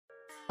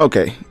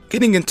Okay,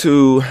 getting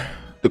into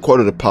the quote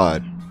of the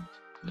pod.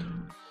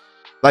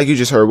 Like you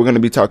just heard, we're going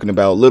to be talking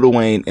about Lil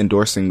Wayne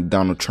endorsing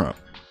Donald Trump.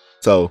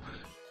 So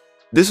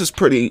this was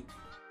pretty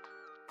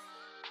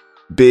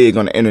big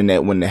on the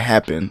internet when it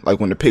happened. Like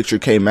when the picture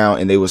came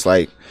out and they was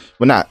like,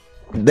 I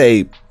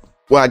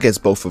guess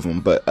both of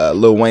them, but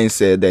Lil Wayne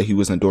said that he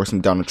was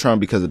endorsing Donald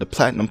Trump because of the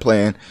platinum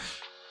plan.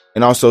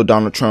 And also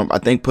Donald Trump, I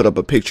think, put up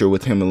a picture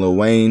with him and Lil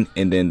Wayne,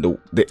 and then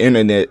the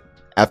internet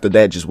after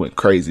that just went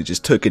crazy,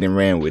 just took it and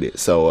ran with it.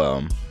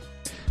 So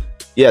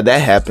yeah, that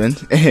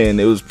happened, and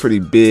it was pretty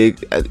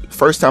big.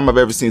 First time I've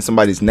ever seen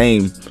somebody's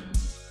name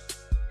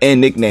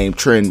and nickname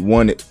trend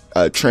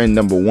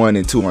number 1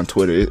 and 2 on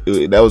Twitter.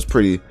 That was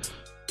pretty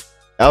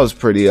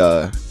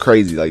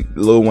crazy. Like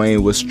Lil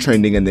Wayne was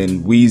trending, and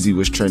then Weezy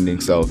was trending.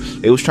 So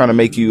it was trying to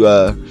make you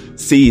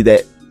see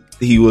that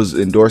he was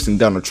endorsing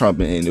Donald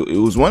Trump, and it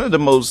was one of the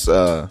most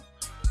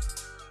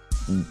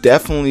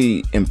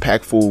definitely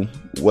impactful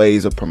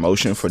ways of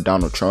promotion for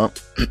Donald Trump.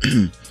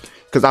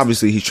 Because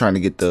obviously he's trying to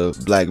get the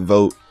black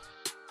vote.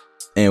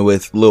 And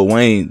with Lil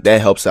Wayne,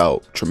 that helps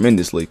out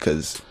tremendously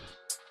because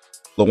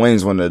Lil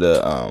Wayne's one of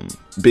the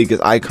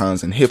biggest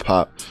icons in hip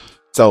hop.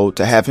 So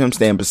to have him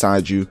stand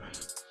beside you,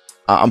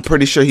 I'm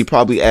pretty sure he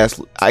probably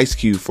asked Ice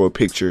Cube for a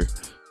picture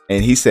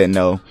and he said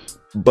no.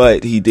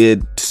 But he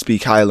did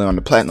speak highly on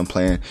the platinum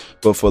plan.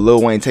 But for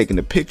Lil Wayne taking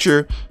the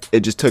picture, it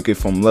just took it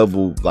from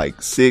level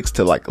like 6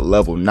 to like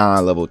level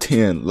 9, level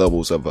 10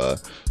 levels of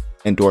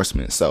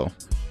endorsement. So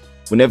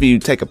whenever you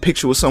take a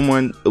picture with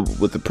someone,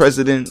 with the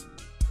president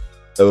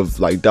of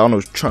like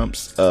Donald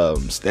Trump's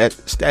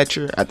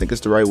stature, I think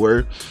it's the right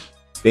word,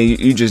 then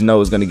you just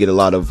know it's going to get a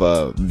lot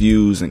of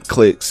views and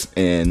clicks,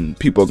 and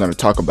people are going to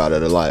talk about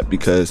it a lot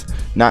because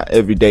not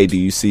every day do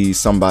you see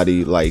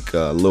somebody like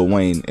Lil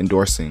Wayne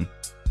endorsing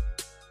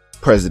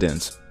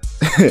presidents.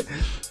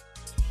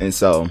 And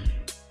so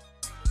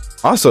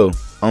also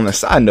on the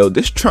side note,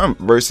 this Trump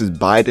versus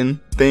Biden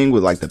thing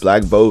with like the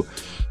black vote,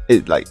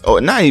 it like, oh,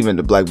 not even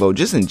the black vote,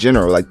 just in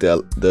general, like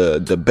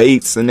the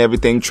debates and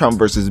everything, Trump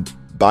versus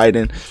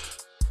Biden,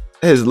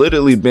 has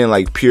literally been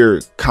like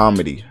pure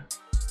comedy.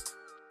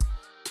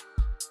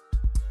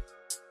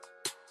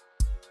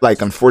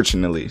 Like,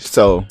 unfortunately.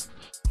 So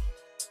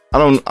I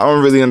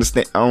don't really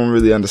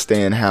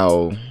understand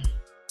how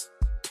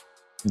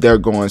they're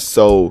going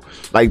so,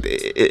 like,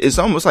 it's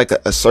almost like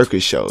a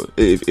circus show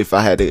if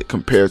I had to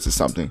compare it to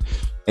something.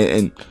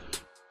 And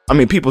I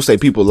mean, people say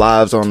people's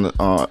lives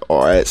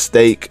are at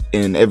stake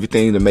and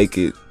everything to make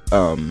it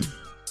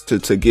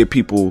to give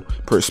people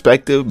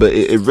perspective, but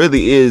it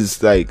really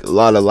is like a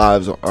lot of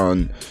lives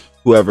on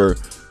whoever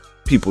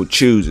people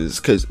chooses,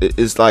 because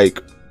it's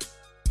like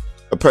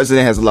a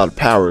president has a lot of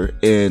power,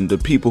 and the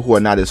people who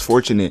are not as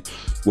fortunate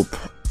will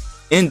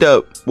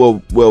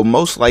will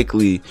most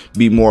likely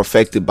be more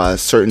affected by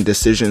certain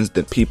decisions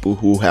than people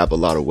who have a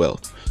lot of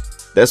wealth.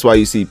 That's why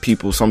you see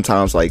people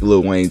sometimes like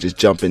Lil Wayne just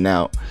jumping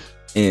out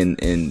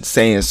and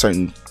saying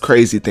certain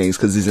crazy things,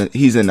 because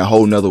he's in a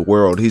whole nother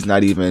world. He's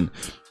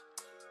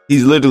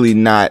literally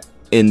not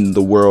in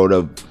the world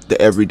of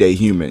the everyday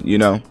human, you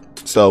know?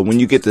 So when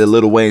you get to the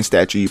Lil Wayne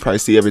statue, you probably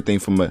see everything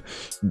from a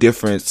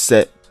different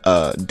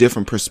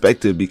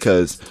perspective,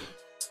 because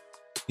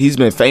he's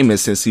been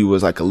famous since he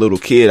was like a little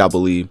kid, I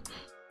believe.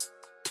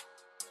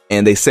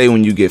 And they say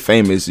when you get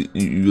famous,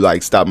 you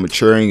like stop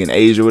maturing in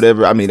age or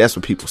whatever. I mean, that's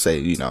what people say,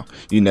 you know.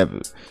 You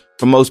never,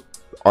 for most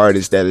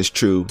artists that is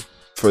true.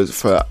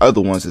 For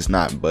other ones it's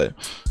not. But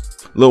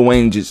Lil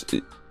Wayne just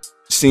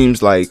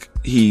seems like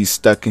he's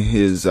stuck in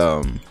his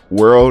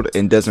world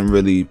and doesn't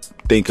really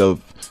think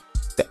of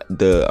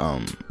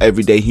the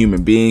everyday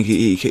human being.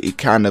 He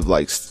kind of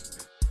like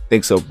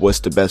thinks of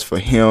what's the best for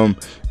him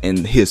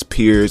and his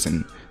peers,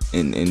 and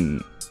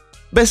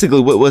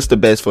basically what's the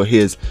best for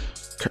his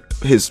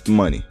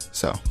money.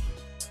 So,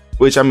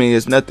 which, I mean,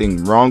 there's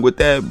nothing wrong with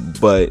that,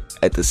 but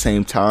at the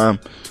same time,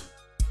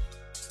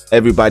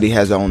 everybody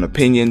has their own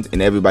opinion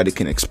and everybody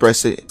can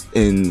express it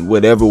in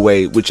whichever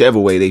way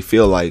they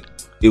feel like.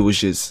 It was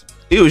just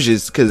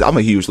because I'm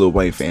a huge Lil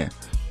Wayne fan,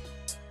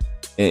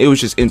 and it was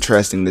just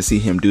interesting to see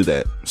him do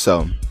that.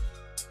 So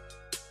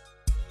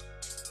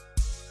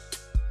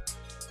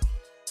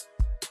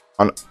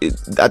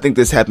I think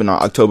this happened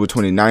on October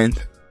 29th,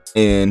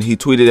 and he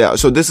tweeted out.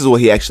 So this is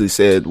what he actually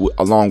said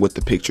along with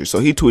the picture. So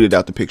he tweeted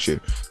out the picture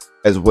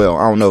as well.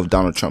 I don't know if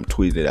Donald Trump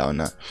tweeted it out or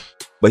not,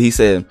 but he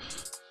said,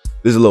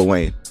 this is Lil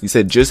Wayne. He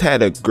said, just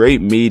had a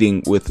great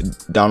meeting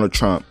with Donald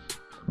Trump.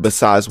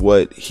 Besides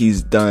what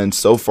he's done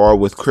so far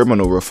with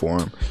criminal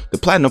reform, the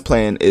platinum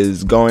plan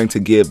is going to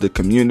give the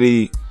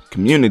community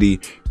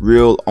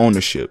real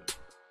ownership.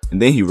 And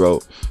then he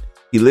wrote,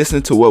 he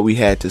listened to what we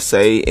had to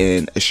say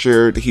and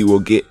assured he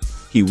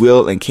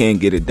will and can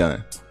get it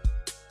done.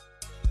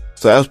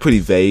 So that was pretty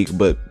vague,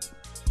 but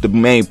the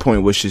main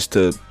point was just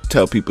to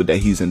tell people that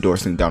he's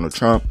endorsing Donald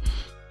Trump.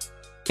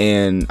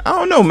 And I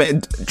don't know,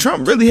 man,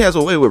 Trump really has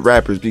a way with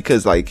rappers,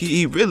 because like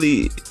he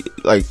really,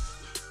 like,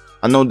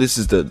 I know this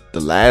is the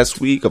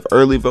last week of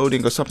early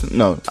voting or something.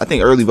 No, I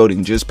think early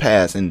voting just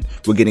passed, and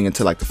we're getting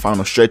into like the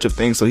final stretch of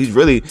things. So he's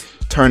really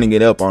turning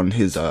it up on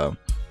his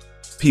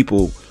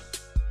people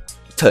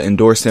to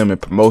endorse him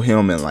and promote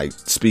him and like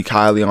speak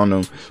highly on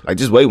him. Like,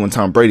 just wait when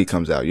Tom Brady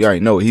comes out. You already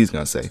know what he's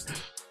gonna say.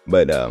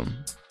 But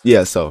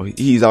yeah, so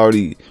he's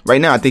already,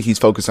 right now I think he's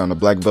focused on the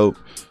black vote,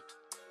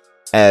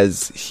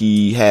 as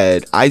he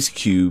had Ice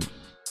Cube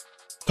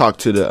talk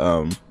to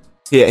the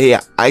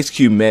Ice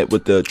Cube met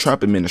with the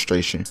Trump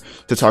administration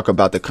to talk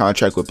about the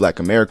contract with Black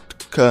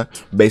America,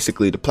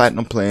 basically the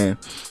platinum plan.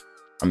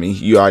 I mean,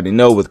 you already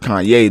know with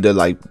Kanye, they're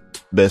like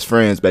best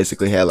friends,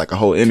 basically had like a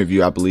whole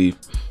interview, I believe.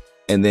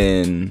 And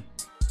then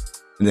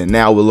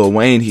now with Lil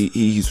Wayne,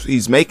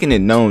 he's making it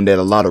known that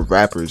a lot of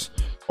rappers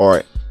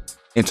are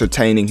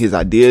entertaining his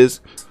ideas,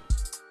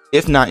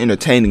 if not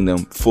entertaining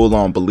them, full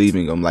on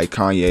believing them, like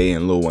Kanye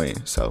and Lil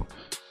Wayne. So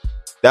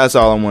that's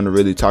all I want to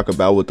really talk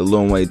about with the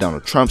Lil Wayne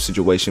Donald Trump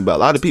situation. But a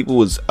lot of people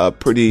was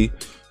pretty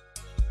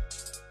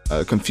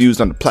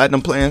confused on the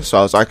platinum plan, so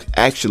I was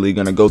actually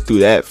gonna go through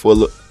that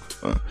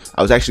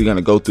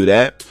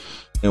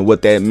and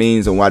what that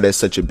means and why that's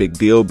such a big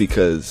deal,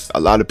 because a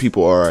lot of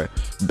people are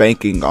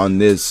banking on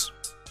this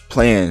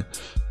plan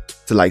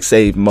to like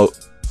save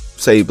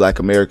Black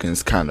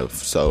Americans, kind of.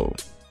 So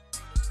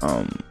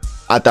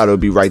I thought it would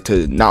be right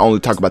to not only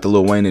talk about the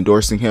Lil Wayne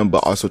endorsing him,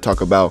 but also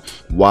talk about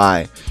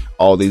why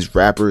all these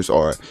rappers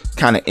are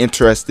kind of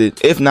interested,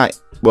 if not,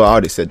 well, I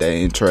already said they're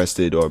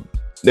interested, or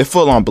they're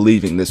full on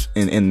believing this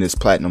in this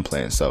platinum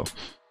plan. So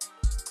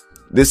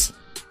this,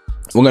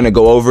 we're gonna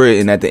go over it,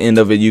 and at the end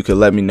of it, you can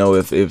let me know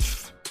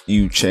if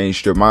you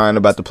changed your mind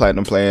about the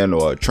platinum plan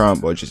or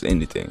Trump or just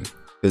anything.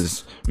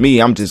 Because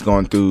me, I'm just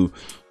going through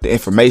the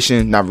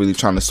information, not really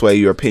trying to sway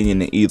your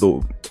opinion in either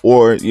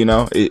or. You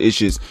know, it's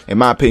just, in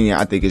my opinion,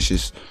 I think it's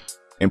just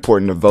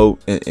important to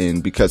vote,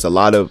 and because a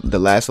lot of the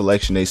last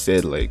election, they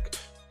said like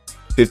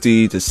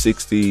 50 to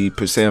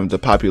 60% of the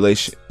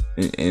population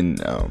in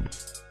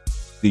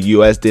the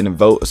US didn't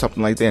vote or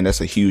something like that, and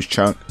that's a huge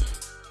chunk.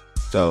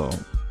 So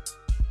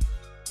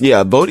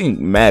yeah,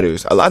 voting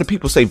matters. A lot of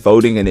people say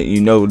voting, and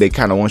you know, they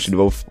kind of want you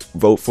to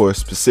vote for a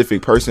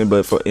specific person,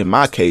 but in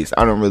my case,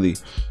 I don't really,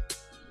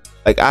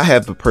 like, I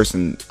have a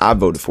person I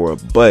voted for,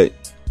 but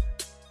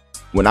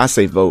when I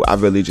say vote, I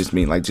really just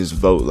mean like just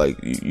vote. Like,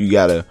 you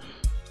gotta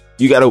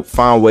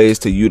find ways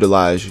to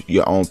utilize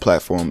your own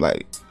platform.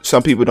 Like,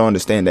 some people don't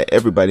understand that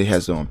everybody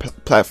has their own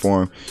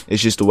platform.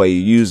 It's just the way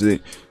you use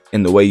it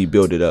and the way you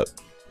build it up.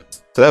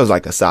 So that was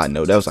like a side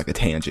note. That was like a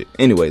tangent.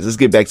 Anyways, let's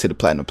get back to the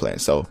platinum plan.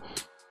 So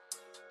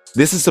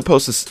this is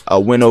supposed to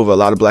win over a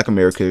lot of Black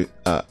Americans,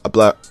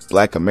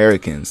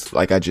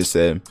 like I just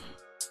said.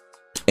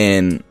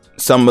 And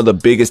some of the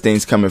biggest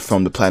things coming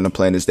from the platinum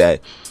plan is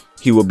that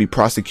he will be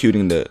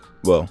prosecuting the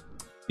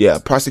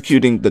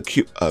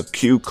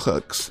Ku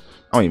Klux.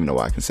 I don't even know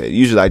why I can say it.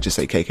 Usually I just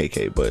say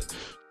KKK, but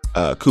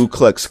Ku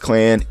Klux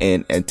Klan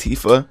and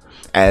Antifa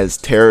as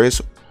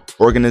terrorist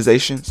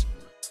organizations.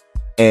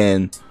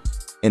 And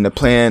in the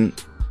plan,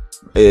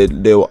 he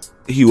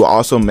will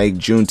also make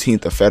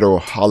Juneteenth a federal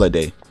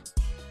holiday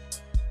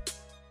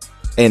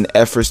in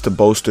efforts to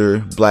bolster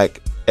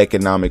Black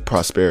economic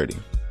prosperity.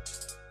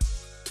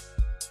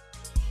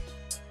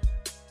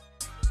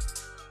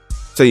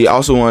 So he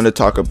also wanted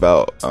to talk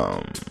about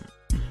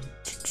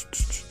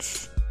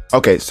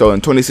okay, so in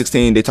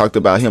 2016 they talked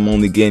about him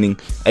only gaining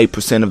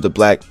 8% of the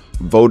Black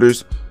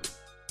voters,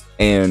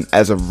 and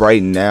as of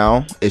right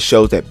now it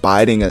shows that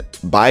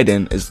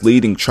Biden is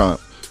leading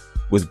Trump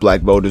with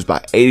Black voters by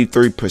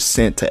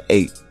 83% to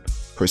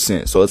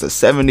 8%. So it's a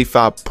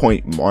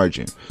 75-point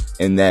margin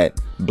in that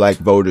Black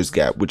voters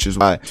gap, which is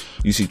why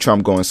you see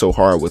Trump going so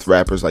hard with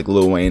rappers like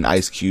Lil Wayne,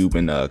 Ice Cube,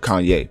 and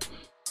Kanye.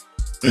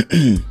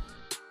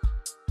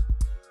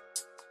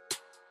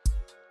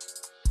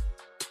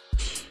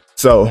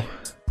 So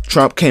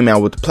Trump came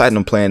out with the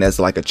platinum plan as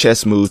like a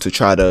chess move to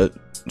try to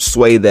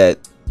sway that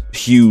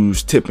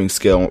huge tipping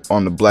scale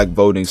on the Black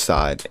voting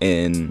side.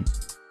 And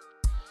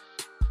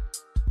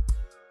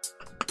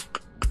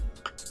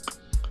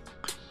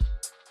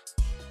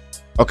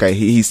okay,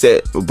 he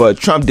said, but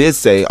Trump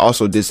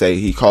also did say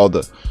he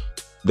called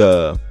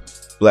the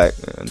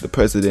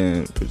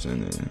president,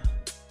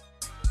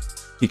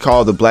 he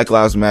called the Black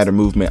Lives Matter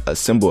movement a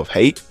symbol of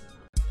hate.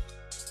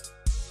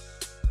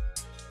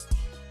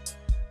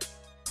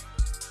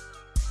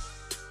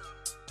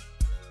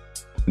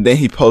 Then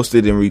he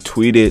posted and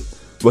retweeted,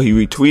 well, he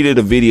retweeted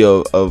a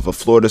video of a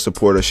Florida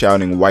supporter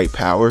shouting white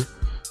power,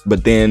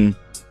 but then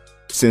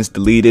since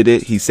deleted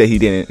it, he said he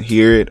didn't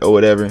hear it or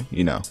whatever.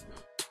 You know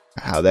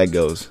how that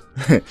goes.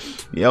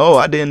 Yo,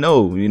 I didn't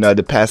know, you know,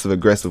 the passive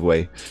aggressive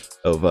way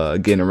of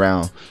getting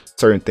around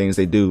certain things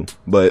they do.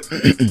 But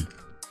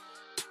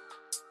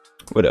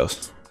what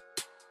else?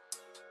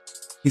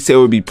 He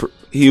said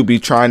he'll be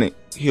trying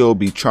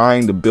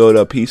to build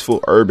up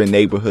peaceful urban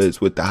neighborhoods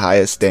with the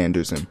highest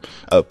standards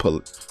of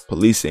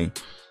policing,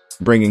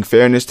 bringing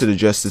fairness to the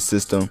justice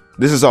system.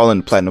 This is all in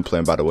the platinum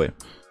plan, by the way.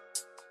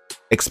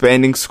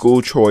 Expanding school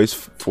choice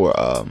for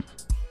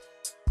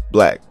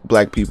black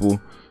people,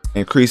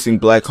 increasing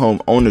black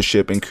home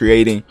ownership, and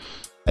creating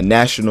a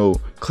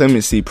national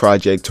clemency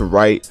project to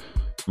right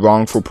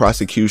wrongful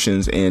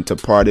prosecutions and to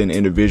pardon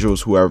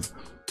individuals who have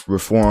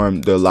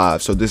reformed their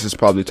lives. So this is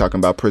probably talking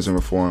about prison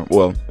reform.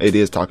 Well, it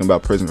is talking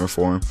about prison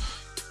reform.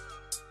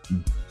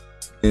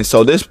 And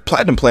so this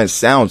platinum plan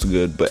sounds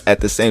good, but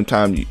at the same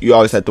time, you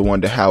always have to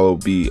wonder how it'll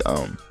be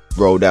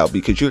rolled out,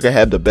 because you can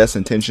have the best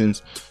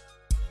intentions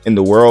in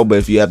the world, but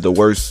if you have the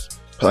worst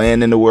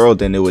plan in the world,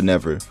 then it would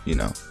never,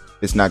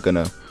 it's not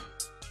gonna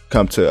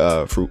come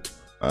to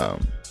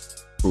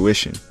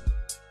fruition.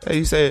 Hey,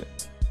 you said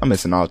I'm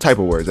messing all type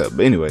of words up,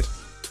 but anyways,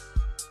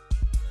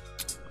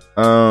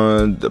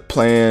 the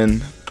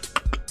plan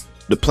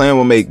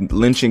will make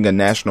lynching a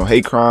national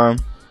hate crime.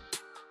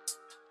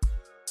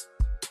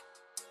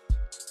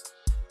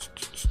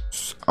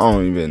 I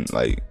don't even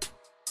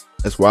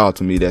that's wild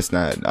to me. That's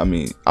not,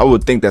 I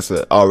would think that's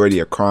already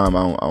a crime.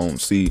 I don't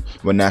see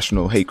what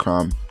national hate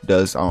crime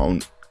does. I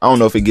don't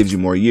know if it gives you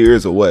more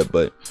years or what,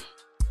 but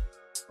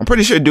I'm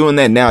pretty sure doing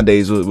that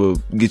nowadays will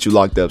get you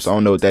locked up. So I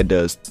don't know what that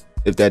does,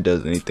 if that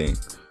does anything.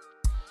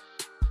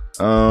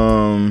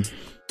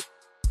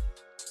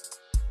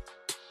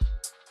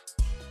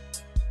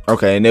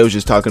 Okay, and they was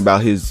just talking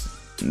about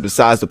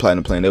besides the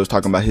platinum plan, they was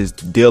talking about his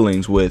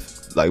dealings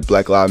with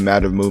Black Lives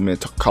Matter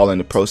movement, calling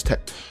the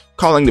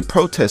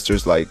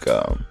protesters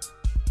what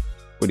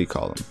do you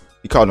call them?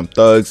 He called them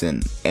thugs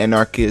and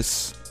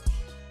anarchists,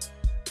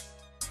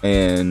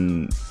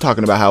 and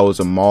talking about how it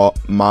was a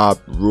mob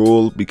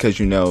rule, because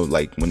when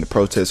the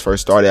protests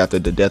first started after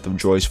the death of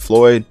George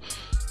Floyd,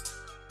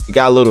 it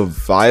got a little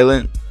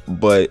violent,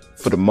 but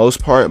for the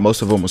most part,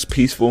 most of them was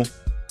peaceful.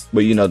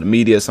 But the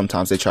media,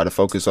 sometimes they try to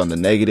focus on the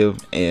negative,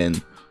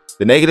 and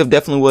the negative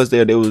definitely was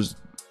there. There was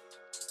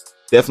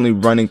definitely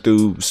running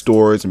through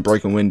stores and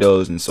breaking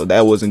windows, and so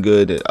that wasn't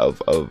good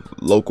of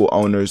local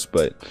owners.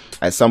 But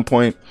at some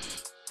point,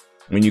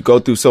 when you go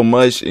through so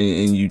much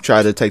and you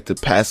try to take the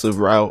passive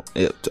route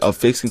of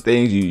fixing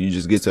things, you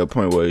just get to a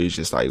point where it's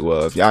just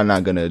well, if y'all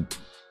not gonna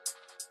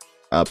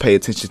pay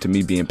attention to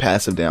me being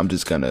passive, then I'm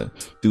just gonna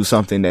do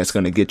something that's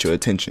gonna get your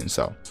attention.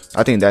 So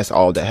I think that's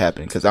all that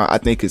happened, because I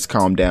think it's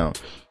calmed down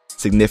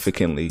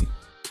significantly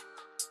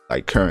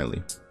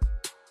currently.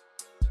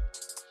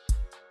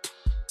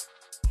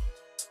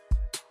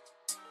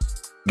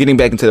 Getting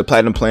back into the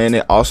platinum plan,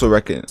 it also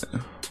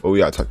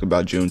we all talked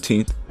about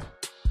Juneteenth.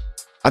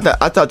 I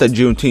thought the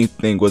Juneteenth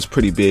thing was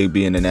pretty big,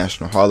 being a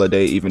national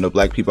holiday, even though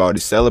black people already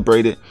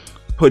celebrate it.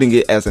 Putting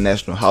it as a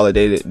national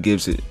holiday, that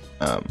gives it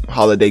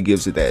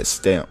that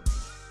stamp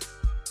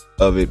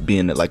of it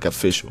being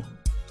official.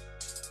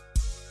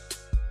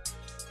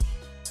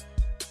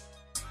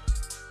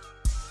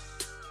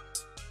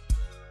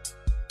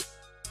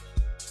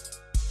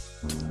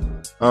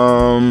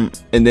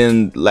 And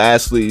then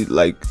lastly,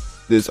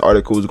 this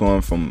article is going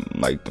from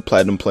the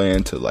platinum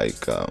plan to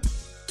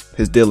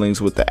his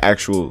dealings with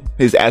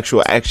his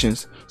actual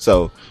actions.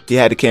 So he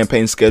had a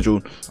campaign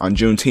scheduled on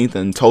Juneteenth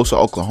in Tulsa,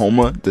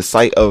 Oklahoma, the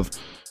site of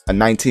a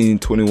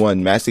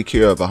 1921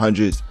 massacre of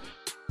hundreds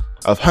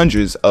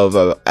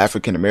of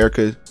African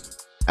Americans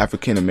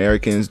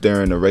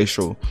during a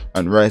racial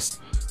unrest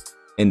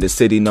in the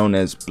city known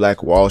as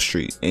Black Wall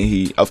Street. And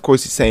he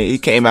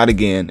came out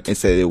again and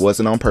said it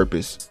wasn't on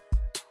purpose.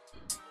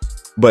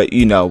 But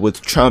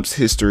with Trump's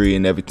history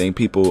and everything,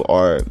 people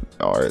are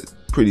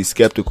pretty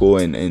skeptical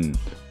and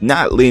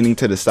not leaning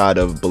to the side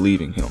of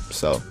believing him.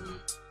 So,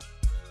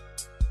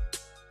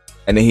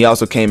 and then he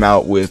also came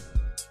out with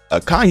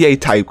a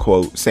Kanye type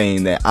quote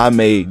saying that I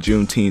made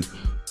Juneteenth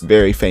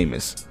very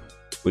famous,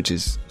 which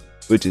is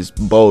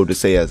bold to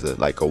say as a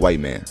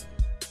white man.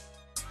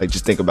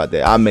 Just think about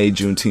that. I made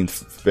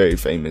Juneteenth very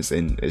famous,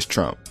 and it's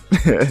Trump.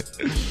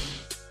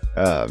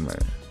 Oh man.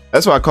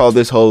 That's why I call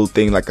this whole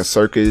thing a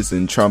circus,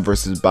 and Trump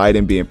versus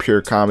Biden being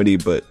pure comedy,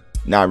 but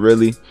not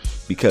really,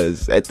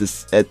 because at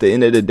the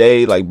end of the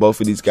day, both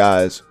of these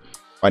guys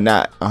are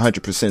not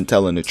 100%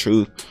 telling the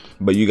truth,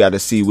 but you got to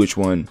see which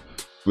one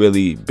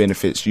really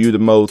benefits you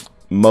the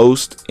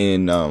most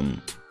in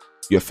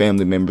your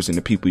family members and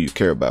the people you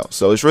care about.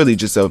 So it's really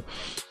just a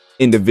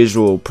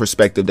individual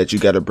perspective that you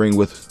got to bring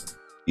with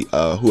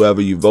whoever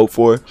you vote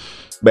for.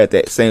 But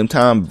at the same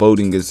time,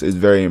 voting is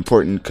very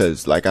important,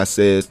 because like I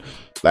said,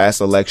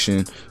 last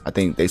election, I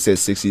think they said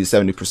 60 to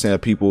 70%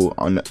 of people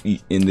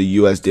in the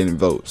U.S. didn't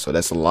vote. So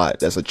that's a lot.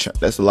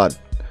 That's a lot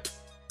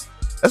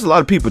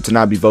of people to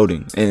not be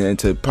voting and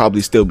to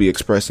probably still be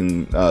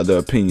expressing their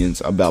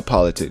opinions about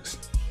politics.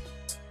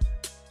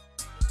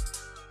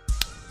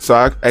 So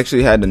I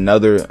actually had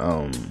another.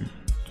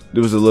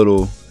 There was a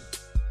little.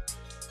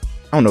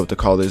 I don't know what to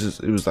call this.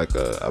 It was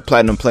a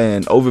platinum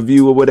plan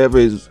overview or whatever.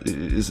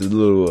 It's a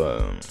little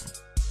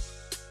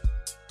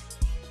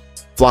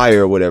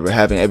flyer or whatever,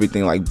 having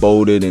everything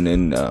bolded and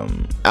then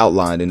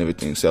outlined and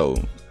everything. So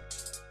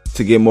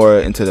to get more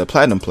into the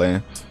platinum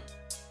plan,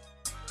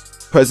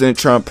 President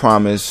Trump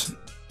promised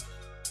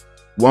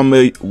 1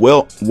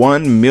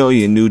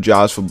 million new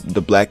jobs for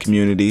the black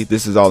community.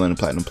 This is all in the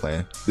platinum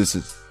plan. This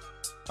is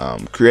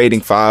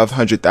creating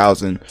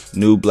 500,000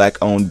 new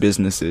black-owned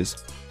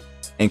businesses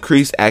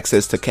increase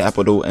access to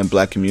capital and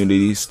black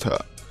communities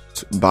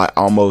by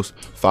almost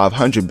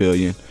 500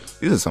 billion.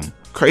 These are some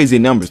crazy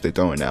numbers they're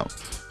throwing out.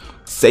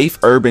 Safe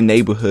urban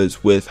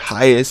neighborhoods with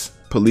highest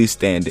police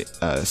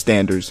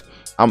standards.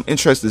 I'm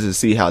interested to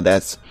see how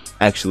that's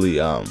actually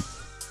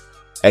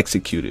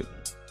executed.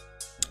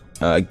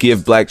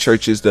 Give black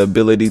churches the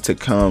ability to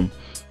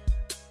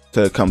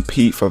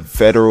compete for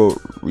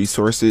federal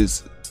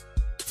resources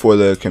for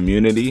the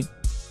community.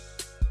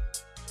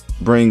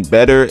 Bring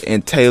better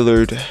and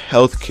tailored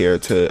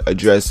healthcare to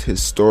address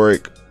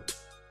historic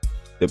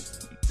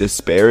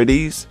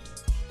disparities.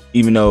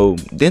 Even though,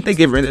 didn't they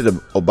get rid of the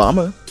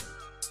Obama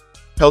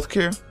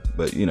healthcare?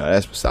 But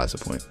that's besides the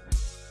point.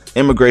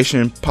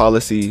 Immigration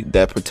policy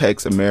that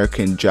protects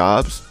American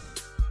jobs.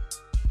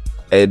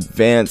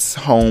 Advance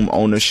home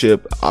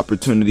ownership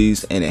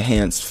opportunities and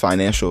enhance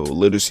financial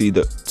literacy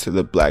to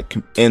the black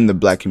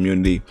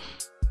community.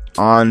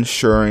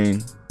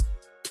 Onshoring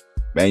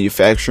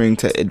manufacturing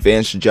to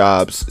advance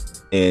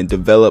jobs and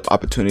develop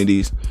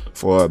opportunities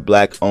for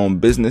black-owned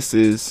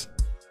businesses.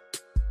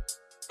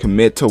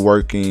 Commit to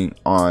working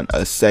on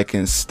a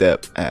Second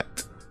Step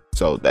Act.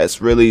 So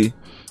that's really,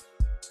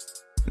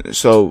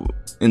 so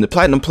in the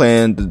Platinum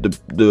Plan,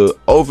 the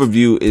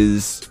overview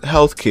is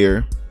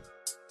healthcare,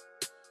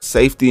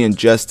 safety and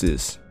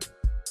justice,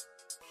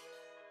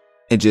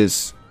 and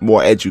just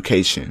more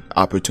education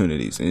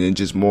opportunities, and then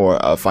just more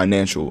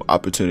financial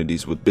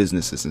opportunities with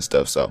businesses and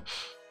stuff. So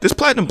this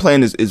Platinum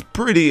Plan is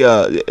pretty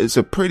it's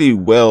a pretty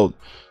well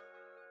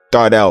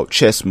thought out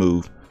chess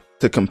move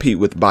to compete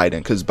with Biden,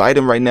 because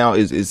Biden right now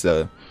is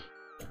a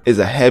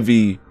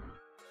heavy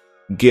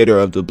getter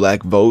of the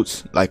black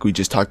votes, like we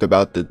just talked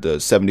about, the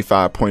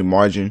 75-point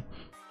margin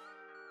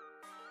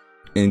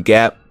in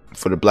gap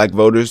for the black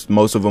voters.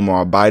 Most of them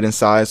are on Biden's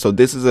side. So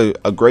this is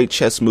a great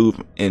chess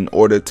move in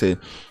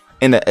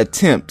an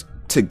attempt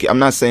to get, I'm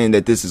not saying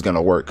that this is going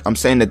to work. I'm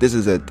saying that this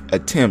is an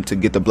attempt to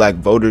get the black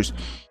voters.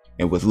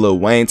 And with Lil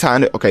Wayne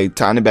tying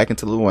it back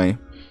into Lil Wayne,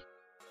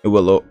 and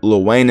with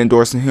Lil Wayne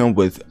endorsing him,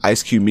 with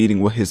Ice Cube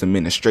meeting with his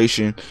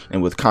administration,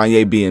 and with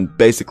Kanye being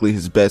basically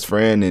his best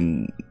friend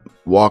and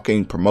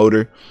walking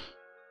promoter,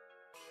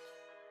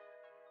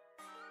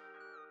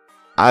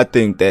 I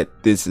think that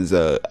this is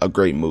a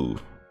great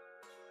move.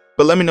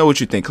 But let me know what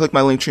you think. Click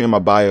my link tree in my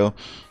bio.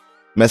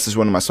 Message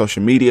one of my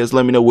social medias.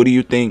 Let me know, what do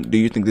you think? Do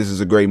you think this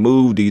is a great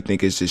move? Do you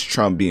think it's just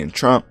Trump being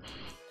Trump?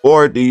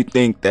 Or do you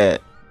think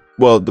that,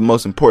 well, the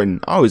most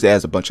important, I always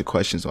ask a bunch of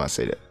questions when I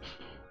say that,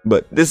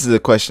 but this is a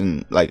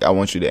question like I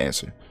want you to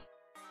answer.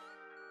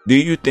 Do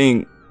you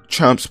think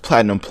Trump's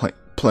Platinum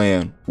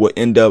Plan will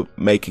end up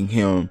making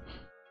him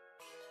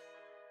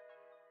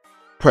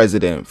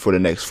president for the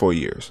next 4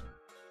 years?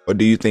 Or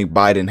do you think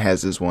Biden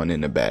has this one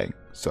in the bag?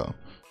 So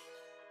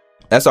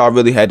that's all I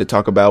really had to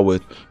talk about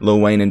with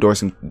Lil Wayne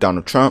endorsing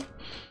Donald Trump.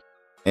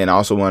 And I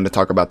also wanted to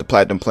talk about the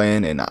Platinum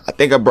Plan. And I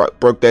think I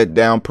broke that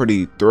down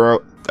pretty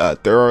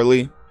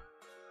thoroughly.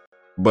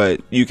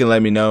 But you can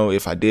let me know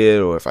if I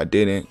did or if I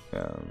didn't.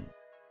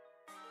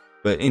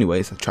 But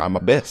anyways, I tried my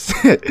best.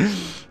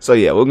 So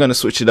yeah, we're going to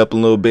switch it up a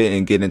little bit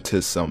and get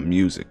into some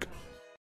music.